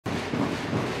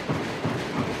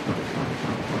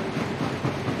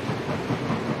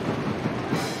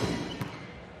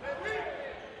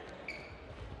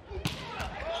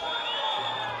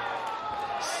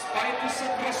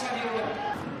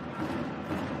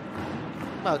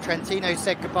Well, Trentino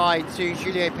said goodbye to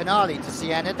Giulio Pinali to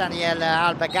Siena, Daniele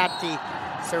Albagatti,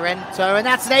 Sorrento, and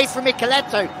that's an ace from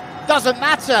Michieletto. Doesn't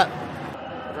matter.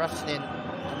 Rushdin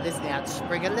and Lisniak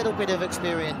bring a little bit of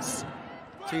experience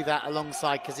to that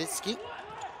alongside Kaczmarek.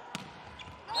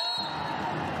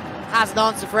 Has an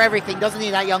answer for everything, doesn't he,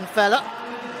 that young fella?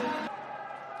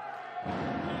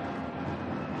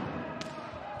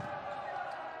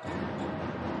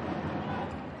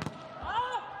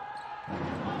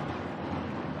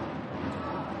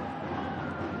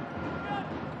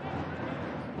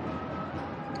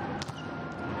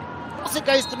 It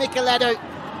goes to Michieletto.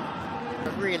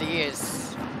 It really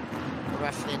is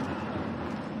Rushdin,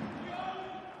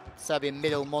 Serbian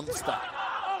middle monster,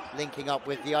 linking up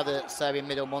with the other Serbian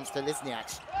middle monster,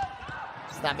 Lisniak.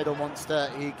 It's that middle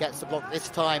monster who gets the block this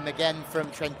time again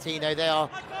from Trentino. They are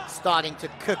starting to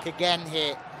cook again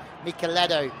here.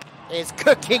 Michieletto is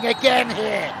cooking again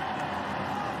here.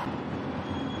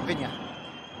 Vinya.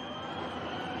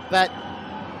 But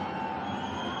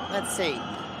let's see.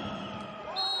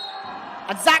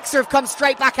 And Zaxa have come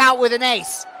straight back out with an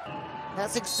ace.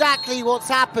 That's exactly what's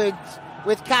happened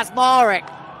with KACZMAREK.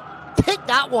 Pick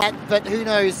that one, but who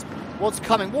knows what's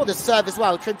coming. What a serve as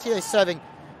well. Trentino serving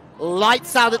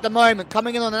lights out at the moment,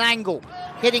 coming in on an angle,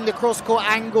 hitting the cross-court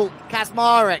angle.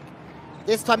 KACZMAREK.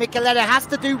 This time Michieletto has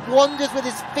to do wonders with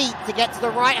his feet to get to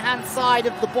the right-hand side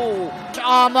of the ball.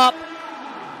 Arm up.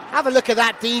 Have a look at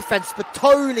that defense.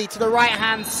 Bertoli to the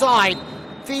right-hand side.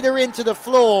 Feeder into the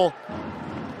floor.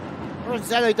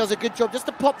 Ronzello does a good job just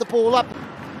to pop the ball up.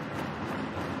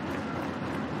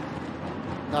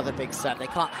 Another big set. They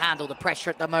can't handle the pressure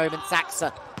at the moment,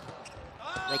 Zaxa.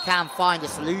 They can find a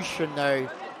solution though,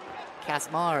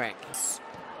 KACZMAREK. It's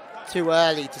too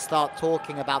early to start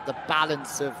talking about the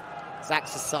balance of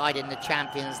Zaxa's side in the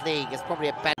Champions League. It's probably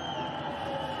a better...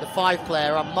 The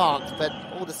 5-player unmarked, but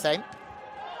all the same.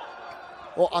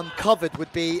 Or uncovered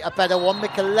would be a better one.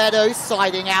 Michieletto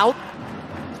siding out.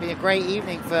 It's been a great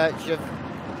evening for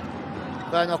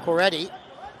Vernok already.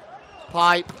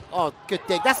 Pipe. Oh, good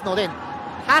dig. That's not in.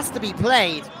 Has to be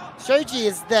played. Shoji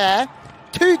is there.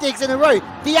 2 digs in a row.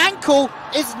 The ankle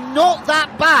is not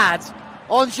that bad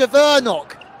on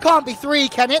Vernok. Can't be 3,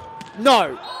 can it?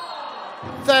 No.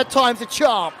 3rd time's the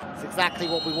charm. It's exactly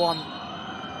what we want.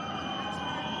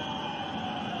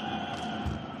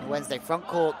 Wednesday front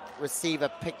court receiver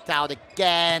picked out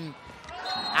again.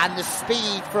 And the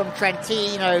speed from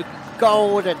Trentino,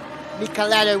 gold, and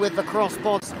Michieletto with the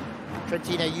crossbox.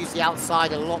 Trentino used the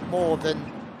outside a lot more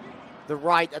than the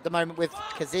right at the moment with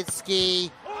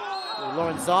Kaczmarek.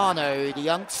 Lorenzano, the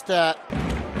youngster.